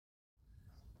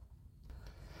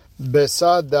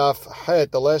Besad daf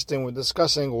het, the last thing we're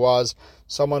discussing was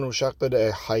someone who shachted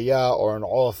a haya or an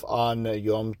off on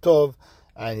Yom Tov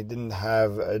and he didn't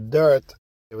have dirt.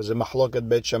 It was a mahloket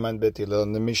Beit Shammai and Beit Hillel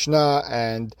in the Mishnah,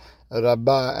 and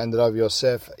Rabbah and Rav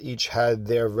Yosef each had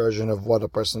their version of what a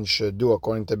person should do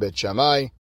according to Beit Shammai.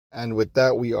 And with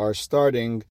that we are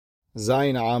starting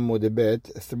Zayin Amud Bet,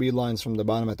 3 lines from the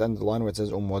bottom at the end of the line where it says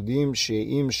Umodim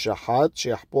She'im Shahat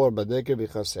She'achpor Badeke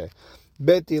V'chaseh.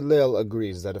 Beit Hillel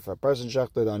agrees that if a person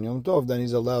shachted on Yom Tov, then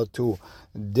he's allowed to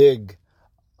dig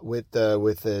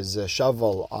with his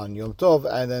shovel on Yom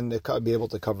Tov and then be able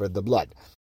to cover the blood.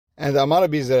 And Amar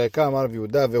Rabbi Zereka, Amar Rabbi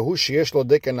Yehuda, Vehu sheyesh lo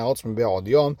deken naotz mebe'od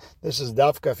yom. This is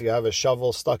dafka if you have a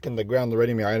shovel stuck in the ground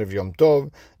already mi'ayin of Yom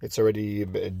Tov. It's already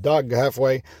dug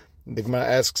halfway. The Gemara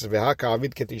asks, "Vehaka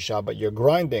avid ketisha," but you're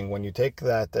grinding. When you take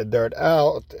that dirt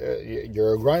out,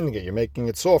 you're grinding it. You're making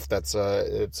it soft. It's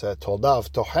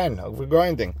toldav tohen of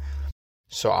grinding.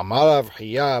 So Amarav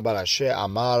Hiya Barashe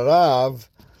Amarav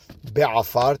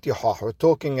Be'afar Tihoch. We're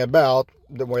talking about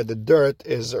where the dirt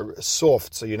is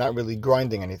soft, so you're not really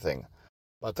grinding anything.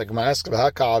 But the Gemara asks,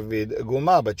 "Vehaka avid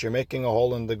guma," but you're making a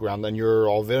hole in the ground and you're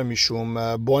over mishum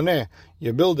boneh.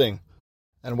 You're building.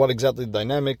 And what exactly the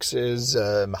dynamics is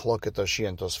mahloket Rashi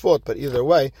and Tosfot, but either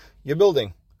way, you're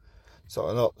building.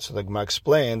 So the Gemara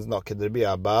explains, no, kedrbi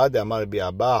abba, de amar bi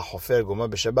abba, hofer guma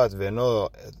b'Shabbat, ve'no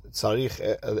tzarich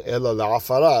ela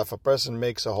la'afara. If a person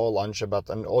makes a hole on Shabbat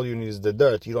and all you need is the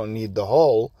dirt, you don't need the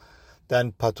hole,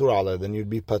 then patur ale, then you'd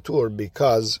be patur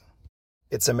because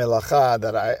it's a melacha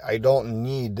that I don't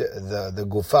need the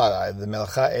gufa. The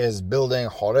melacha is building,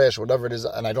 horesh, whatever it is,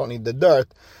 and I don't need the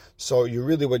dirt. So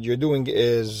what you're doing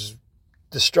is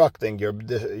destructing.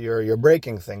 You're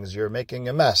breaking things. You're making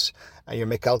a mess, and you're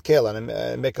mekalkel, and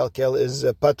mekalkel is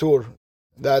patur.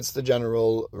 That's the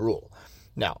general rule.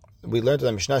 Now we learned in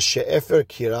the Mishnah she'efer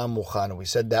kira muchan. We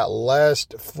said that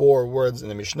last 4 words in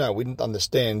the Mishnah. We didn't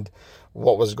understand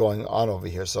what was going on over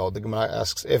here. So the Gemara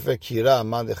asks, efer kira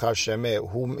man dechar shemeh.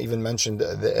 Who even mentioned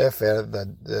the efer,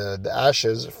 the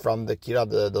ashes from the kira,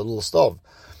 the little stove?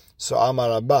 So Amar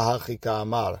Rabba hachika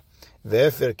Amar.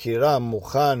 Ve'efer kira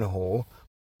muchan,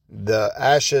 the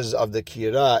ashes of the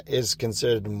kira is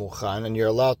considered muchan, and you're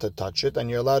allowed to touch it, and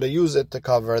you're allowed to use it to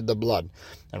cover the blood.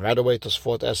 And right away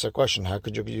Tosfot asks a question: how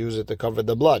could you use it to cover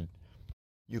the blood?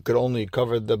 You could only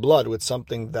cover the blood with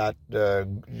something that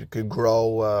you could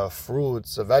grow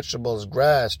fruits, vegetables,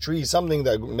 grass, trees, something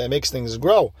that makes things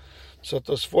grow. So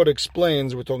Tosfot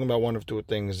explains we're talking about one of 2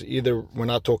 things. Either we're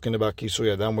not talking about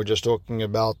kisui adam, we're just talking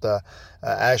about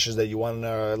ashes that you want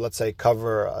to, let's say,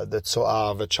 cover the tzo'ah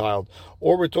of a child.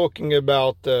 Or we're talking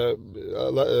about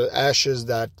ashes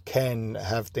that can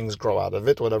have things grow out of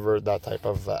it, whatever that type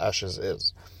of ashes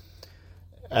is.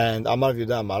 And Amar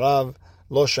Yehuda Amarav,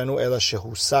 Lo shanu ela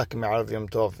shehusak me'arav Yom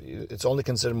Tov. It's only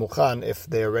considered mukhan if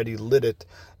they already lit it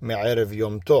me'arav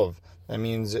Yom Tov. That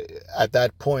means at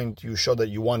that point you show that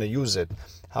you want to use it.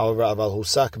 However, aval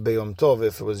husak beyom tov,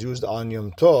 if it was used on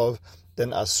Yom Tov, then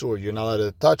asur. You're not allowed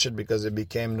to touch it because it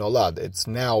became nolad. It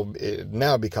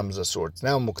now becomes asur. It's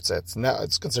now muktzeh.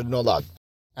 It's considered nolad.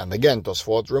 And again,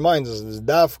 Tosfot reminds us this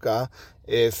dafka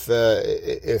if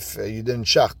you didn't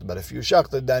shacht, but if you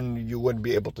shachted, then you wouldn't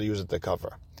be able to use it to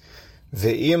cover.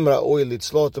 Ve'im ra'ui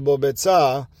litzlot bo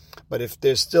betzah. But if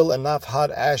there's still enough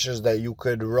hot ashes that you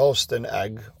could roast an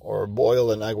egg or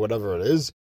boil an egg, whatever it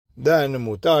is, then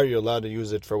mutar, you're allowed to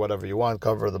use it for whatever you want,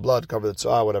 cover the blood, cover the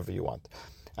tzo'ah, whatever you want.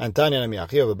 And Tanya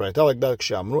Namiachia, the Braita like that,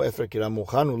 Kshamru, Efer Kira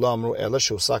Muchan, Ula Amru, Ela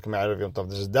Shusak Me'arav Yom Tov.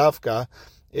 This is Dafka,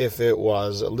 if it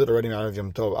was lit already Me'arav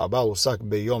Yom Tov, Abal Usak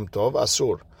Be Yom Tov,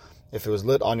 Asur. If it was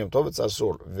lit on Yom Tov, it's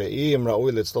Asur. Ve'im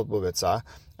Ra'ui Litzlot Bo Betzah.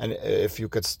 And if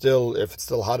it's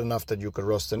still hot enough that you could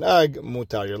roast an egg,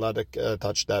 mutar, you're allowed to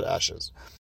touch that ashes.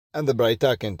 And the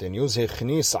Braita continues,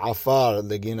 Hechnis afar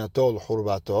leginato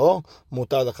l'churbato,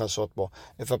 mutar l'chasot bo.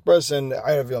 If a person,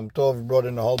 Erev Yom Tov, brought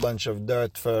in a whole bunch of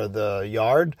dirt for the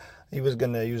yard, he was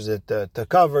going to use it to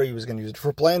cover, he was going to use it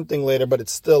for planting later, but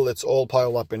it's all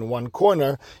piled up in one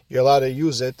corner. You're allowed to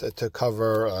use it to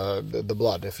cover the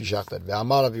blood, if you shachted.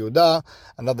 Ve'amar Rav Yehuda,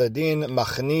 another din,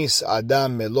 machnis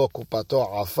adam melo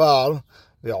kupato afar,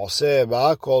 ve'oseh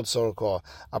ba'akol tzorko.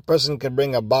 A person can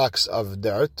bring a box of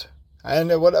dirt, and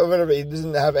whatever, it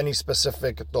doesn't have any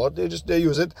specific thought, they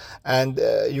use it, and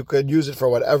you could use it for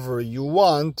whatever you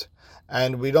want.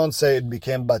 And we don't say it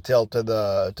became batel to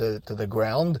the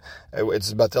ground.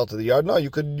 It's batel to the yard. No, you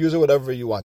could use it whatever you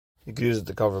want. You could use it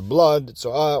to cover blood,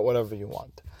 tzo'ah, whatever you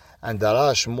want. And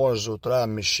darash mor zutra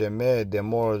mishemeh de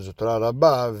mor zutra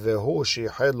rabba vehu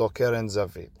sheihed lo keren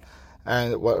zavit.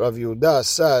 And what Rav Yehuda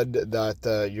said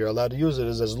that you're allowed to use it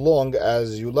is as long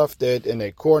as you left it in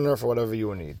a corner for whatever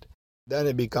you need. then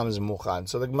it becomes mukhan.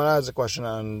 So the Gemara has a question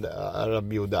on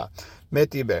Rabbi Yehuda.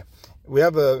 Metibe. We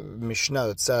have a Mishnah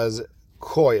that says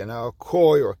koi, and now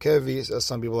koi or kevi, as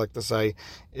some people like to say,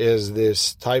 is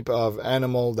this type of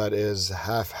animal that is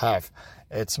half-half.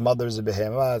 Its mother is a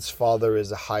behema, its father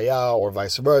is a haya, or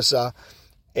vice versa.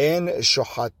 En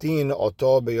shohatin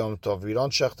oto b'yom tov. We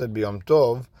don't shecht it b'yom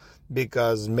tov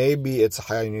because maybe it's a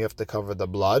haya and you have to cover the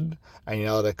blood, and you're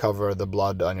not allowed to cover the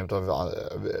blood on yom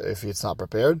tov if it's not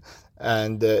prepared.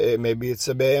 And maybe it's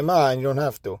a behema and you don't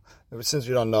have to. Since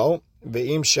we don't know,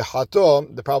 ve'im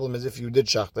shechato, the problem is if you did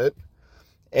shecht it,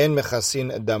 en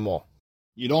mechasin damo.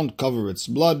 You don't cover its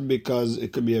blood because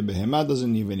it could be a behema,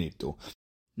 doesn't even need to.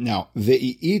 Now,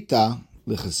 ve'iita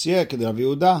l'chasiyah k'd Rav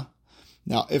Yehuda.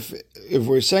 Now, if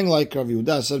we're saying like Rav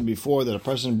Yehuda said before that a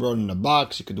person brought in a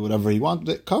box, he could do whatever he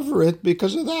wanted, cover it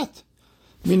because of that.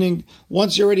 Meaning,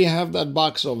 once you already have that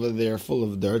box over there full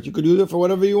of dirt, you could use it for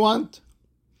whatever you want.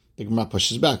 The Gemara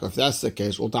pushes back. If that's the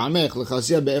case, why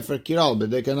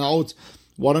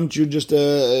don't you just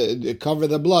cover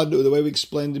the blood the way we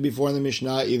explained it before in the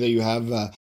Mishnah? Either you have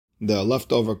the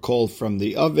leftover coal from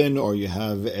the oven, or you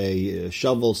have a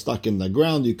shovel stuck in the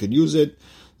ground, you could use it.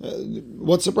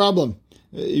 What's the problem?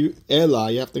 You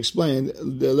have to explain.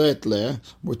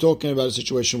 We're talking about a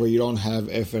situation where you don't have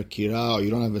efer kira, or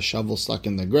you don't have a shovel stuck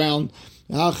in the ground.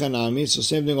 So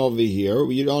same thing over here.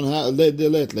 You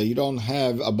don't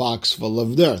have a box full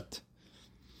of dirt.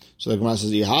 So the Gemara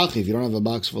says, if you don't have a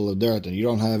box full of dirt, and you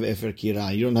don't have efer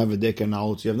kira, you don't have a deka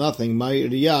naut, you have nothing,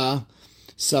 ma'iriyah,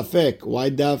 safek. Why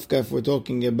dafka if we're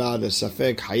talking about a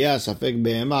safek haya, safek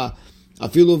behema,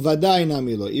 afilu vadai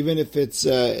namilo, even if it's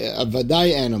a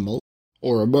vadai animal,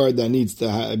 or a bird that needs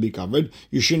to be covered,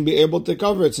 you shouldn't be able to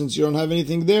cover it since you don't have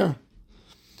anything there.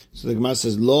 So the Gemara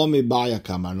says, Lo mi baya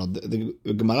kamar. No, the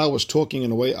Gemara was talking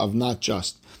in a way of not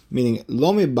just. Meaning,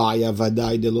 Lo mi baya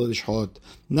vadai de lo lishhot.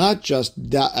 Not just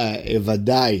a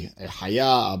vadai, a haya,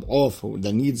 a off,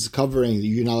 that needs covering,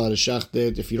 you're not allowed to shecht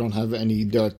it if you don't have any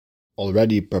dirt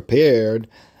already prepared.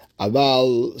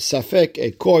 Aval safek,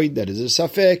 a koi that is a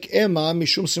safek, ema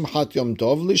mishum simchat yom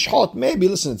tov lishhot. Maybe,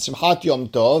 listen, simchat yom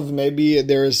tov, maybe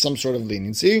there is some sort of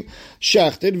leniency.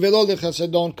 Shechted velo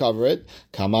lechased, don't cover it.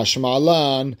 Kamash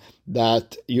ma'alan,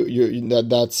 that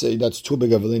that's too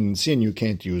big of a leniency and you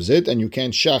can't use it, and you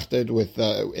can't shecht it with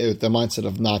the mindset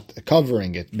of not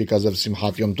covering it because of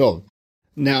simchat yom tov.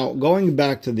 Now, going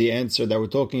back to the answer that we're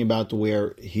talking about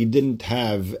where he didn't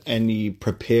have any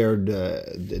prepared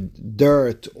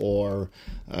dirt or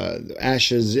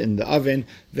ashes in the oven,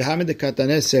 pay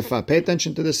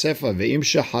attention to the sefa.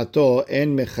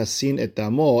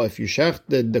 If you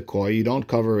shechted the koi, you don't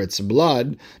cover its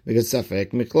blood, because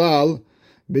safek miklal,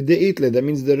 that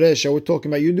means the resha we're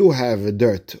talking about, you do have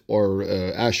dirt or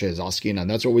ashes, askina,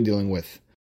 that's what we're dealing with.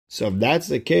 So if that's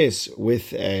the case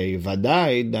with a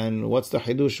vadai, then what's the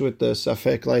hidush with the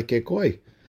safek like a koi?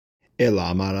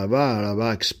 Ela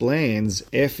Rava explains,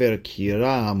 Efer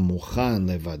kira mukhan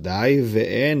levadai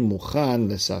ve'en mukhan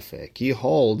lesafek. He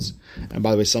holds, and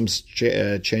by the way, some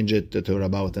change it to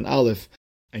Rabba with an aleph,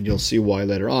 and you'll see why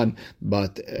later on,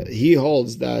 but he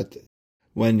holds that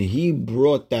when he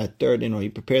brought that dirt in, or he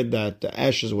prepared that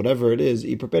ashes, whatever it is,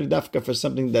 he prepared dafka for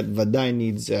something that vadai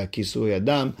needs kisui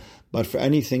adam, but for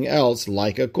anything else,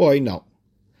 like a koi, no.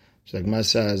 So the Gemara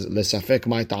says, lesafek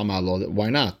mai ta'amalo, why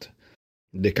not?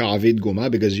 The ka'avid guma,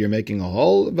 because you're making a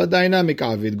hole, vadai na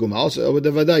mika'avid guma, also with the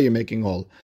vadai you're making a hole.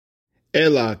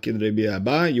 Ela kid Rabbi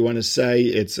Abba, you want to say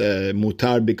it's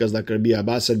mutar because like Rabbi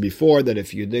Abba said before, that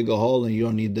if you dig a hole and you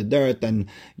don't need the dirt, then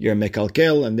you're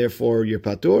mekalkel, and therefore you're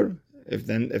patur. If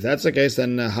that's the case,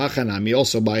 then hachanami,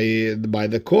 also by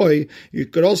the koi, you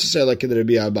could also say like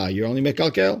Rabbi Abba, you're only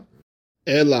mekalkel.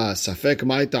 Ela safek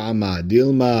mai ta'ama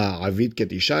dilma avid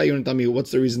ketisha. You want to tell me what's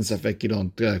the reason safek you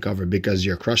don't cover? Because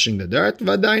you're crushing the dirt.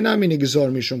 Vadai nami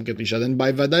nigzor mishum ketisha. Then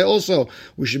by vadai also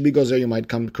we should be gozer. You might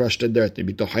come crush the dirt,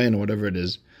 maybe tohayen or whatever it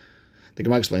is. The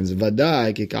Gemara explains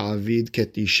vadai kikavid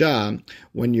ketisha.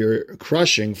 When you're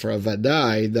crushing for a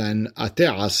vadai, then ate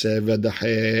aseh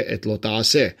vadahe et lo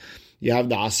ta'aseh. You have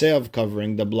the aseh of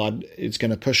covering the blood. It's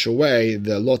going to push away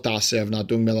the lo ta'aseh of not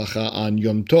doing melacha on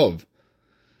Yom Tov.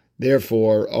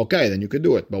 Therefore, okay, then you could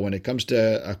do it. But when it comes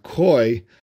to a koi,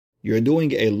 you're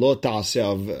doing a lo ta'aseh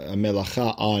of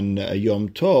melacha on Yom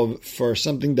Tov for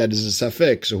something that is a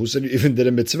safek. So who said you even did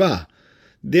a mitzvah?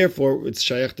 Therefore, it's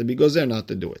shayach to be gozer not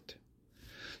to do it.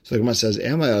 So the Gemara says,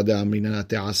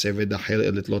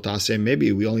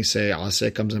 maybe we only say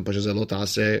aseh comes and pushes a lo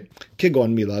ta'aseh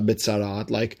kigon mila bitzarat,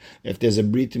 like if there's a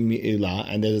brit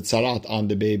milah and there's a tzarat on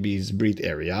the baby's brit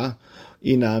area,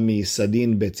 inami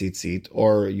sadin betzitzit,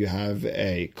 or you have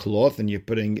a cloth and you're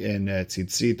putting in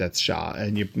tzitzit, that's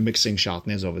and you're mixing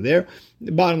shatnez over there.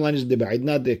 The bottom line is when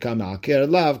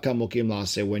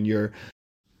you're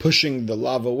pushing the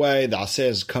lav away, the aseh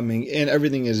is coming in,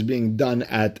 everything is being done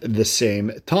at the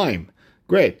same time.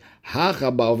 Great. By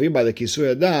the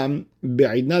kisui adam,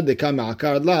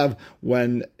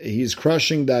 when he's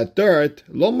crushing that dirt,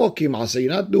 lo mokim aseh,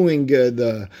 you're not doing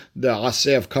the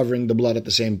aseh of covering the blood at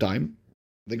the same time.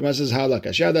 The Gemara says,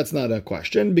 halakash. That's not a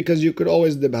question, because you could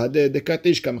always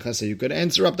you could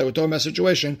answer up that we're talking about a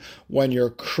situation when you're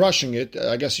crushing it.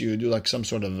 I guess you do like some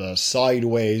sort of a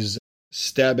sideways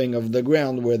stabbing of the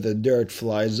ground where the dirt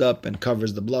flies up and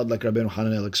covers the blood, like Rabbeinu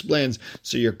Hananel explains.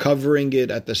 So you're covering it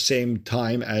at the same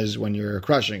time as when you're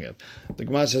crushing it. The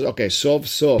Gemara says, okay,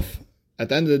 sof. At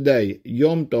the end of the day,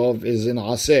 Yom Tov is in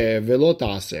Aseh velo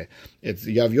Ta'aseh.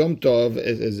 You have Yom Tov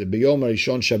is B'Yom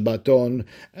Rishon Shabbaton,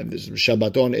 and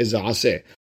Shabbaton is Aseh.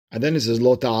 And then it says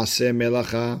Lo Ta'aseh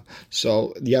Melacha.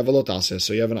 So you have a Lo Ta'aseh.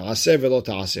 So you have an Aseh velo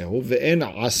Ta'aseh. Ve'en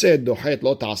Aseh dohet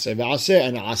Lo Ta'aseh. Ve'aseh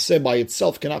and Aseh by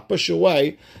itself cannot push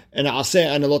away an Aseh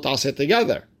and a Lo Ta'aseh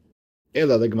together.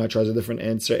 Ela, the Gemara tries a different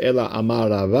answer. Ela Amar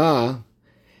Rava.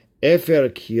 Efer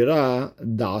kira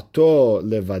da'ato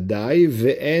levadai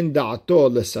ve'en da'ato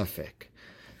lesafek.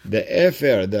 The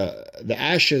efer, the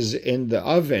ashes in the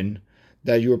oven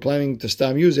that you were planning to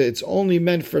stam use it's only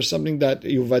meant for something that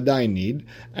you vadai need,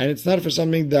 and it's not for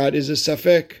something that is a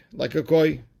safek, like a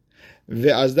koi.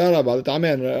 Ve'azdar Rabba,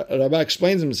 Rabba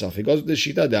explains himself. He goes to the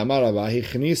Shita de Amar Rabba,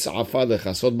 Hichnis afa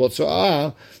lechasot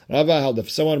botzoah. Rabba held if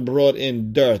someone brought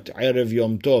in dirt, Erev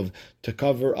Yom Tov, to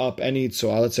cover up any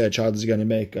tzoah, let's say a child is going to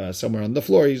make somewhere on the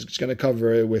floor, he's just going to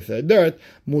cover it with dirt,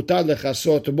 Mutar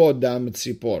lechasot bo dam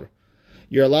tzipor.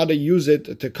 You're allowed to use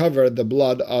it to cover the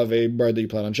blood of a bird that you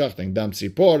plan on shachting. Dam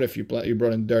tzipor, if you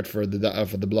brought in dirt for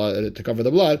the blood to cover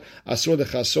the blood, asur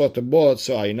dechasot bo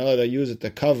tzoah. You're not allowed to use it to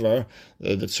cover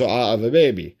the tzoah of a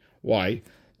baby. Why?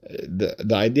 The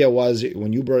idea was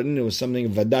when you brought it in, it was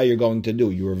something vadai you're going to do.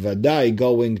 You were vadai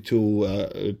going to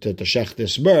shech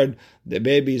this bird. The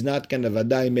baby is not going to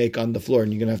vadai make on the floor,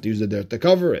 and you're going to have to use the dirt to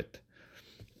cover it.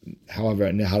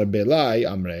 However, Nehar Belai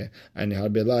Amre, and Nehar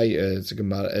Belai it's the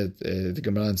Gemara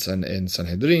in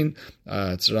Sanhedrin.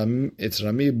 It's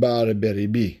Rami bar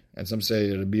Beribi, and some say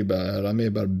Rami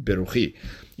bar Beruchi.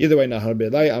 Either way, Nehar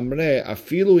Belai Amre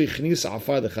afilu ichnis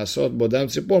afa dechasot bodam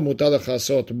tzipor mutar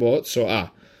dechasot bo tzoah.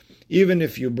 Even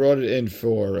if you brought it in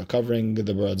for covering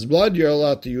the bird's blood, you're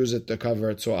allowed to use it to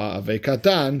cover tzoah of a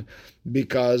katan,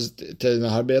 because to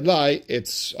Nahar Be'lai,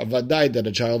 it's a vadai that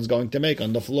a child's going to make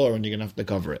on the floor, and you're going to have to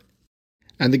cover it.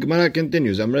 And the Gemara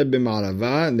continues, Amre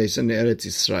b'Marava, and they send to Eretz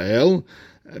Israel,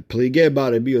 Plige ba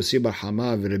Rabbi Yossi bar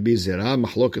Hama v'Rabbi Zera,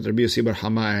 Machloket Rabbi Yossi bar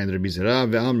Hama and Rabbi Zera,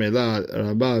 ve'Amre la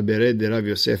Rabba bered de Rav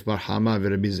Yosef bar Hama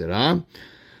v'Rabbi Zera.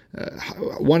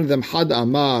 One of them had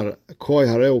Amar Koi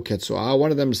Hareu Ketzoah.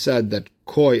 One of them said that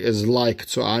Koi is like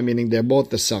Tzoah, meaning they're both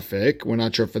the suffix. We're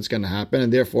not sure if it's going to happen,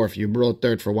 and therefore, if you brought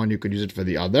dirt for one, you could use it for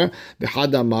the other. The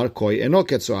Had Amar Koi Eno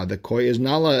Ketzoah. The Koi is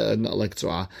not like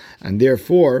Tzoah, and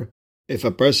therefore, if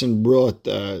a person brought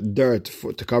dirt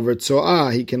to cover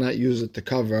tzoah, he cannot use it to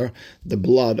cover the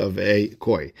blood of a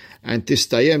koi. And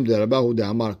tistayem de Rabbahu de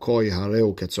Amar koi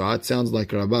hareu ketzoah. It sounds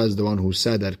like Rabbah is the one who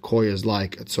said that koi is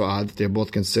like tzoah, that they're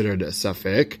both considered a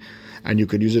safek, and you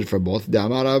could use it for both. De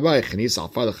Amar Rabbah chnis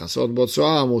alfa lechasot bo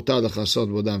tzoah mutar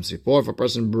lechasot bo dam tzipor. If a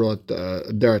person brought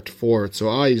dirt for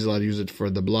tzoah, he's allowed to use it for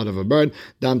the blood of a bird.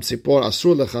 Dam tzipor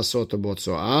asur lechasot bo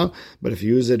tzoah. But if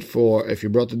you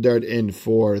brought the dirt in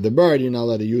for the bird, you're not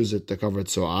allowed to use it to cover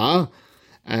tzoah.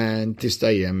 And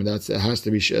tistayem, it has to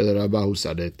be Rabbah who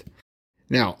said it.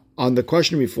 Now, on the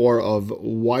question before of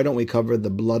why don't we cover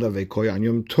the blood of a koi on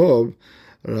Yom Tov,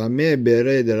 Rameh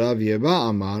bere de Rav Yeba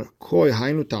Amar koi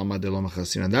hainu ta'amad lo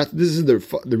mechasina. This is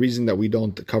the reason that we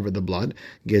don't cover the blood.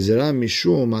 Gezerah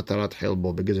mishum matarat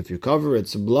helbo, because if you cover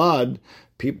its blood,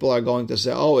 people are going to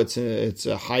say, oh, it's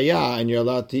a haya, and you're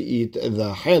allowed to eat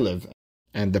the halev.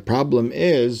 And the problem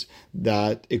is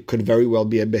that it could very well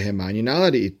be a behemah, and you're not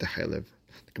allowed to eat the halev.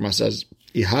 The Gemara says,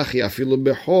 Ihachi afilu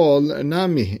behol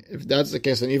nami. If that's the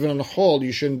case, then even on a hole,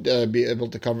 you shouldn't be able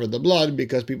to cover the blood,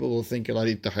 because people will think you're allowed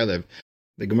to eat the halev.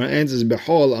 The Gemara answers,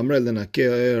 behol amre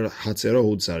lenaker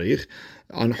hatzerohu tzarich.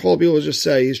 On hole, people will just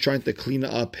say he's trying to clean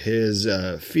up his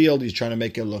field, he's trying to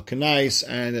make it look nice,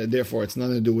 and therefore it's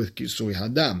nothing to do with kisui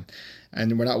hadam.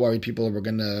 And we're not worried people are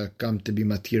going to come to be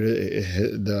matir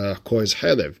the koi's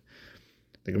halev.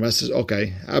 The Gemara says,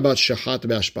 okay, how about shachat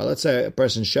be'ashpa? Let's say a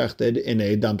person shachted in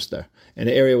a dumpster, in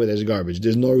an area where there's garbage.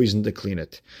 There's no reason to clean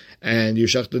it. And you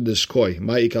shachted this koi.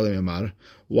 Why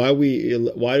are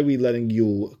we letting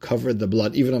you cover the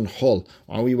blood, even on chol?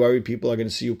 Aren't we worried people are going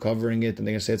to see you covering it and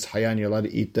they're going to say it's haya and you're allowed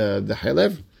to eat the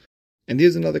chaylev? And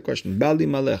here's another question. Bali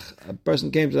malech. A person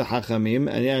came to the Hachamim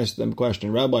and he asked them a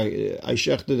question. Rabbi, I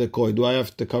shechted the koi. Do I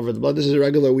have to cover the blood? This is a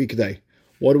regular weekday.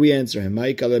 What do we answer him?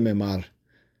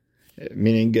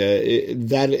 Meaning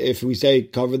that if we say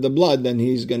cover the blood, then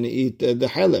he's going to eat the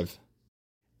chaylev.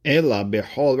 Ela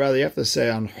behol, rather you have to say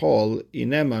on hol,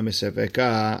 inema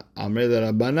misefeka amre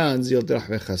rabbanan zil terach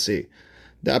vechasi.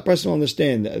 That person will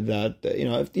understand that,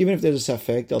 even if there's a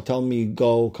safek, they'll tell me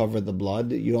go cover the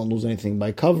blood. You don't lose anything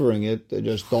by covering it.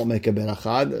 Just don't make a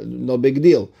berachad. No big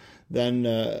deal. Then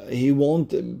he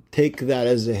won't take that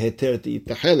as a heter to eat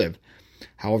the chaylev.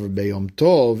 However, Beyom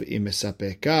Tov,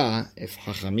 if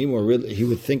Hachamim were really, he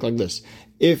would think like this.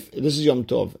 If this is Yom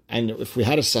Tov, and if we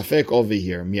had a safek over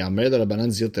here,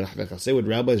 would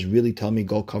rabbis really tell me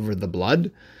go cover the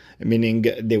blood? Meaning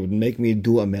they would make me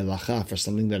do a melacha for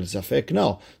something that is safek?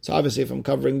 No. So obviously, if I'm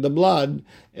covering the blood,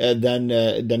 then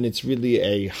it's really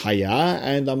a haya,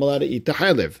 and I'm allowed to eat the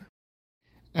chaylev.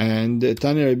 And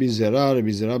Tanya Rabbi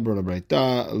Zera brought a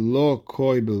braita, lo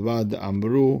koi bilvad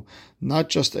amru, not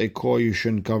just a koi you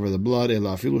shouldn't cover the blood,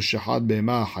 ela afilu shahad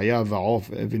be'ma haya va'of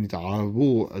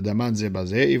v'nita'avu daman ze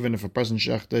bazeh, even if a person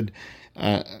shechted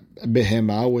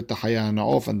behema with the haya and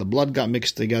off, and the blood got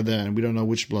mixed together and we don't know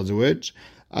which blood's which,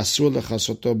 asur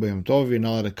lechasoto be'yom tov, you're not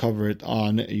allowed to cover it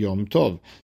on Yom Tov.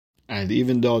 And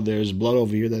even though there's blood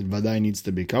over here that vaday needs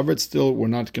to be covered, still we're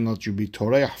not going to let you be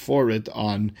toreach for it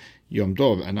on Yom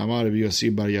Tov. And Amar Rabbi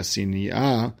Yossi bar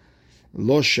Yassiniah,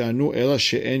 lo shanu ela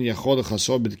she'en yachol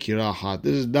chasor b'dkira achat.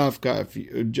 This is dafka if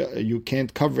you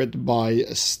can't cover it by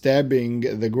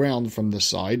stabbing the ground from the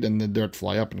side and the dirt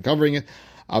fly up and covering it.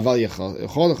 Aval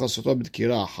yachol chasor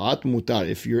b'dkira achat mutar.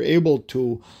 If you're able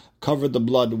to cover the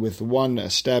blood with one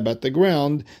stab at the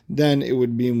ground, then it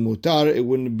would be mutar. It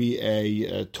wouldn't be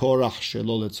a torach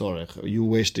shelo letzorech. You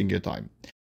wasting your time.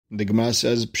 The Gemara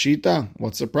says, Pshita,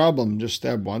 what's the problem? Just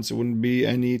stab once, it wouldn't be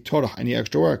any torah, any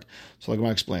extra work. So the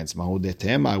Gemara explains, I would have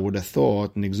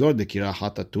thought, Nigzor dekira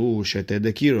hatatu shete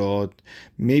dekirot.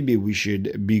 Maybe we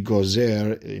should be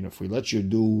gozer. If we let you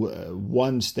do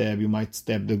one stab, you might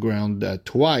stab the ground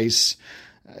twice.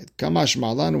 Kamash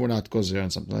malan, we're not gozer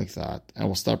and something like that. And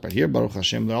we'll start right here. Baruch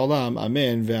Hashem le'olam.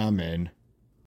 Amen ve'amen.